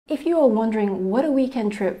If you are wondering what a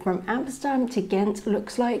weekend trip from Amsterdam to Ghent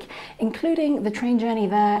looks like, including the train journey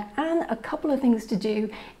there and a couple of things to do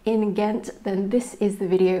in Ghent, then this is the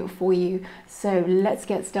video for you. So let's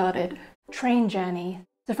get started. Train journey.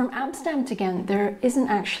 So from Amsterdam to Ghent, there isn't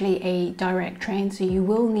actually a direct train, so you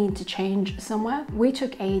will need to change somewhere. We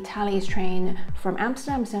took a Thalys train from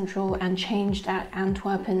Amsterdam Central and changed at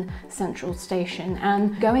Antwerpen Central Station.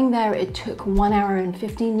 And going there, it took 1 hour and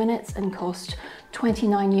 15 minutes and cost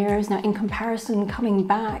 29 euros. Now in comparison, coming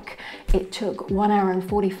back, it took 1 hour and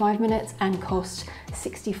 45 minutes and cost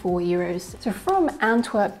 64 euros. So from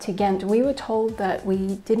Antwerp to Ghent, we were told that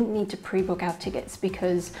we didn't need to pre-book our tickets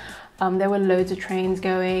because there were loads of trains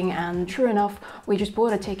going, and true enough, we just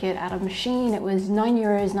bought a ticket at a machine. It was 9.90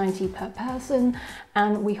 euros per person,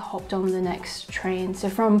 and we hopped on the next train. So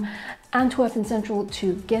from Antwerpen Central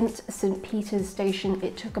to Gent Sint-Pieters station,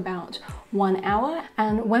 it took about 1 hour.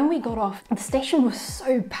 And when we got off, the station was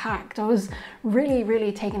so packed. I was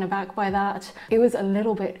really taken aback by that. It was a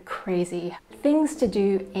little bit crazy. Things to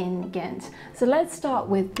do in Ghent. So let's start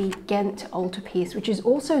with the Ghent Altarpiece, which is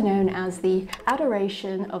also known as the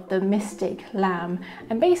Adoration of the Mystic Lamb.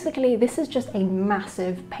 And basically this is just a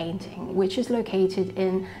massive painting which is located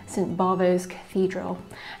in St. Bavo's Cathedral.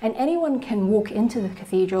 And anyone can walk into the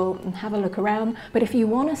cathedral and have a look around, but if you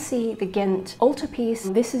want to see the Ghent Altarpiece,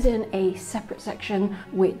 this is in a separate section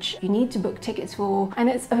which you need to book tickets for, and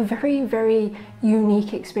it's a very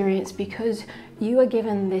unique experience because you are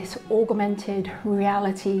given this augmented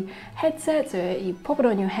reality headset. So you pop it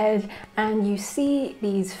on your head and you see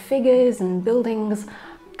these figures and buildings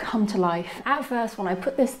come to life. At first, when I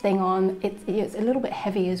put this thing on, it's a little bit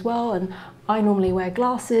heavy as well, and I normally wear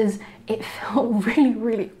glasses. It felt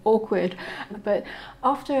really awkward, but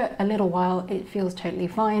after a little while it feels totally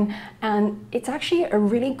fine, and it's actually a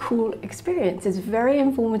really cool experience. It's very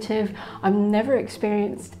informative. I've never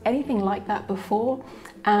experienced anything like that before,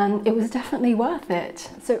 and it was definitely worth it.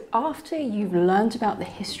 So after you've learned about the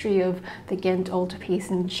history of the Ghent Altarpiece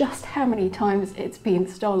and just how many times it's been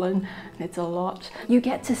stolen, and it's a lot, you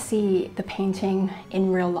get to see the painting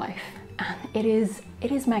in real life. And it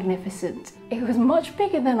is magnificent. It was much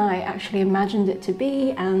bigger than I actually imagined it to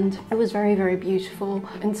be, and it was very beautiful.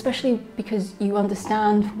 And especially because you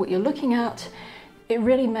understand what you're looking at, it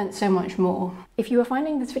really meant so much more. If you are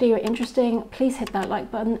finding this video interesting, please hit that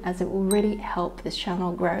like button as it will really help this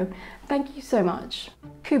channel grow. Thank you so much.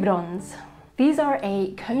 Goudens. These are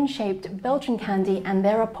a cone-shaped Belgian candy, and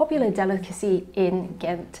they're a popular delicacy in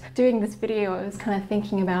Ghent. Doing this video, I was kind of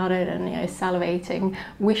thinking about it and salivating,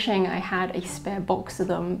 wishing I had a spare box of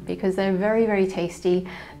them because they're very tasty.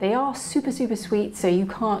 They are super sweet, so you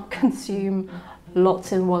can't consume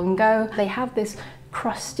lots in one go. They have this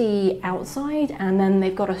crusty outside and then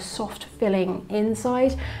they've got a soft filling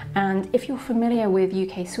inside, and if you're familiar with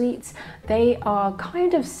UK sweets, they are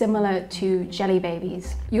kind of similar to jelly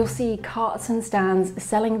babies. You'll see carts and stands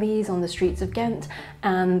selling these on the streets of Ghent,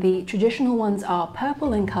 and the traditional ones are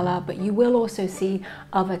purple in colour, but you will also see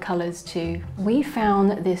other colours too. We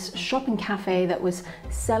found this shopping cafe that was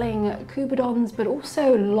selling Goudens, but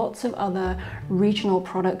also lots of other regional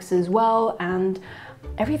products as well, and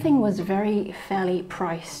everything was very fairly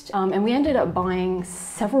priced, and we ended up buying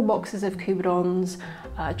several boxes of Goudens,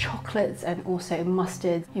 chocolates, and also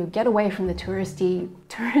mustard. Get away from the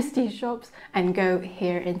touristy shops and go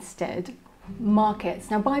here instead.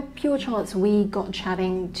 Markets. Now by pure chance we got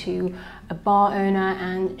chatting to a bar owner,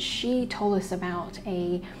 and she told us about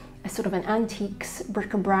a sort of an antiques,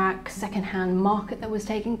 bric-a-brac, second-hand market that was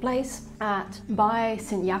taking place by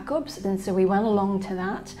St. Jacobs, and so we went along to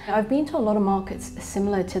that. I've been to a lot of markets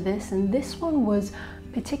similar to this, and this one was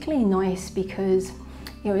particularly nice because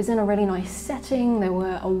it was in a really nice setting. There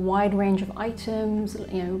were a wide range of items,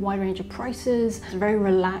 wide range of prices. It was a very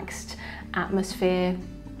relaxed atmosphere.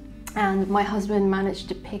 And my husband managed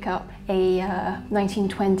to pick up a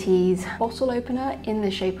 1920s bottle opener in the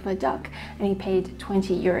shape of a duck, and he paid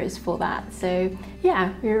 20 euros for that. So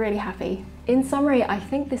yeah, we were really happy. In summary, I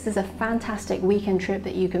think this is a fantastic weekend trip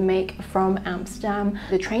that you can make from Amsterdam.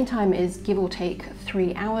 The train time is give or take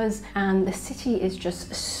 3 hours, and the city is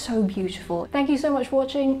just so beautiful. Thank you so much for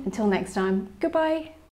watching. Until next time, goodbye.